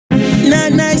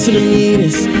Not nice on the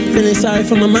meters. Feeling sorry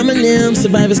for my mama and them.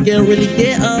 Survivors girl really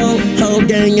get old. Whole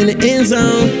gang in the end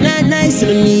zone. Not nice on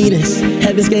the meters.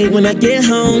 Heaven's gate when I get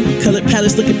home. Colored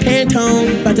palace looking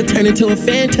Pantone. About to turn into a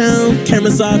phantom.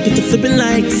 Cameras off, get to flipping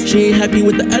lights. She ain't happy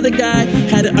with the other guy.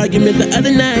 Had an argument the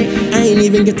other night. I ain't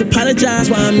even get to apologize.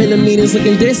 While I'm in the meetings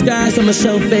looking disguised. I'ma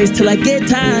show face till I get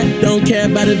tired. Don't care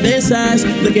about event size.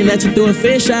 Looking at you through a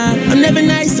fish eye. I'm never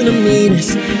nice on the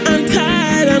meters. I'm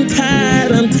tired, I'm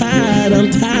tired, I'm tired, I'm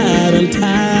tired, I'm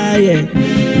tired.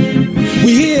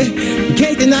 We here, we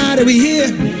can't deny that we here.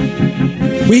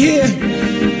 We here.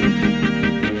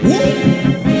 Woo.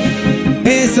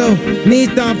 And so,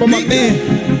 need time for my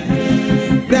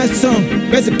man. That song,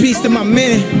 rest in peace to my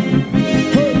man.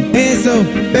 And so,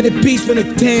 better peace for the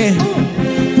tan.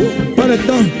 On the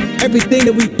thumb, everything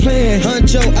that we plan.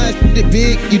 Huncho, I did it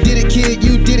big, you did it kid,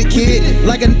 you did it kid.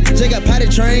 Like a J got potty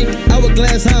trained,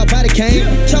 hourglass how a body came.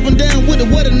 Chop him down with a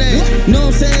what a name. Know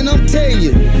what I'm saying, I'm telling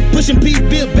you. Pushing P,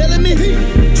 Bill Bellamy,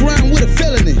 trying with a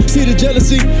felony. See the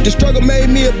jealousy, the struggle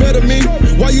made me a better me.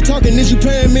 Why you talking, is you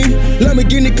paying me?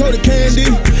 Lamborghini coated candy.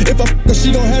 If I f her,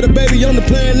 she gon' have a baby on the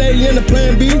plan A and the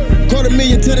plan B.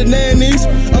 $250,000 to the nannies,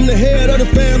 I'm the head of the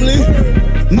family.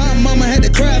 My mama had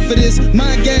to cry for this.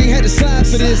 My gang had to slide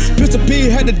for this. Pistol P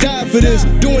had to die for this.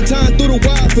 Doing time through the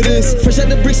wire for this. Fresh out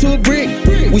the bricks to a brick.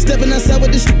 We stepping outside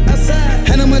with this outside.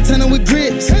 Hannah Montana with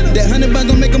grits. That 100 bag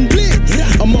gon' make them blitz.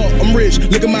 I'm up, I'm rich.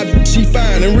 Look at my bitch, she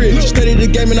fine and rich. Study the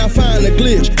game and I find a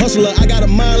glitch. Hustler, I got a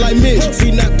mind like Mitch.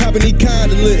 He not popping, he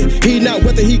kinda lit. He not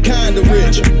wealthy, he kinda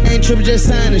rich. Ain't tripping, just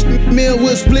signing. Meal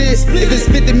will split. If it's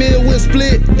 50 mil, we'll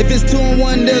split. If it's 2 and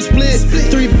 1, they'll split.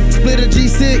 3 split a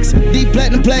G6. D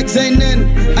platinum plaques ain't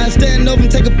nothing. I stand over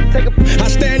and take a. I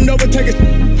stand over and take a.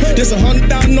 This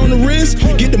 100,000 on the wrist.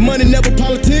 Get the money, never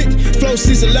politic. Flow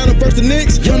seats, Atlanta versus the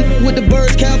Knicks. Young with the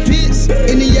birds, cow pits.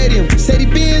 In the Yadium, Sadie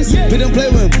Benz. We don't play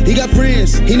with him. He got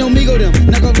friends. He know me go them.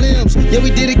 Knock off limbs. Yeah,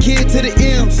 we did a kid to the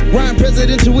M's. Ryan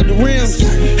presidential with the rims.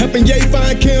 Helping Ye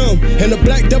find Kim and the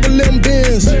black double M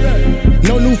Benz.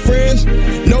 No new friends.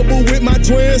 No boo with my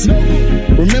twins.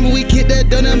 Remember we kicked that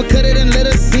down, I'ma cut it and let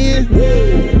us in.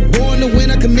 Born to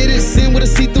win, I committed sin with a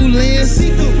see-through lens.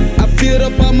 I filled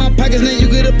up all my pockets, now you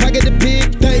get a pocket to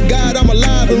pick. Thank God I'm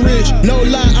alive and rich. No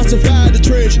lie, I survived the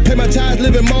trench. Pay my tithes,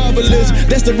 living marvelous.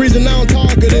 That's the reason I don't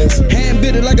talk of this. Hand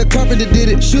bit it like a carpenter did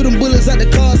it. Shooting bullets out the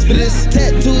cars for this.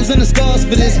 Tattoos and the scars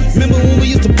for this. Remember when we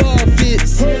used to ball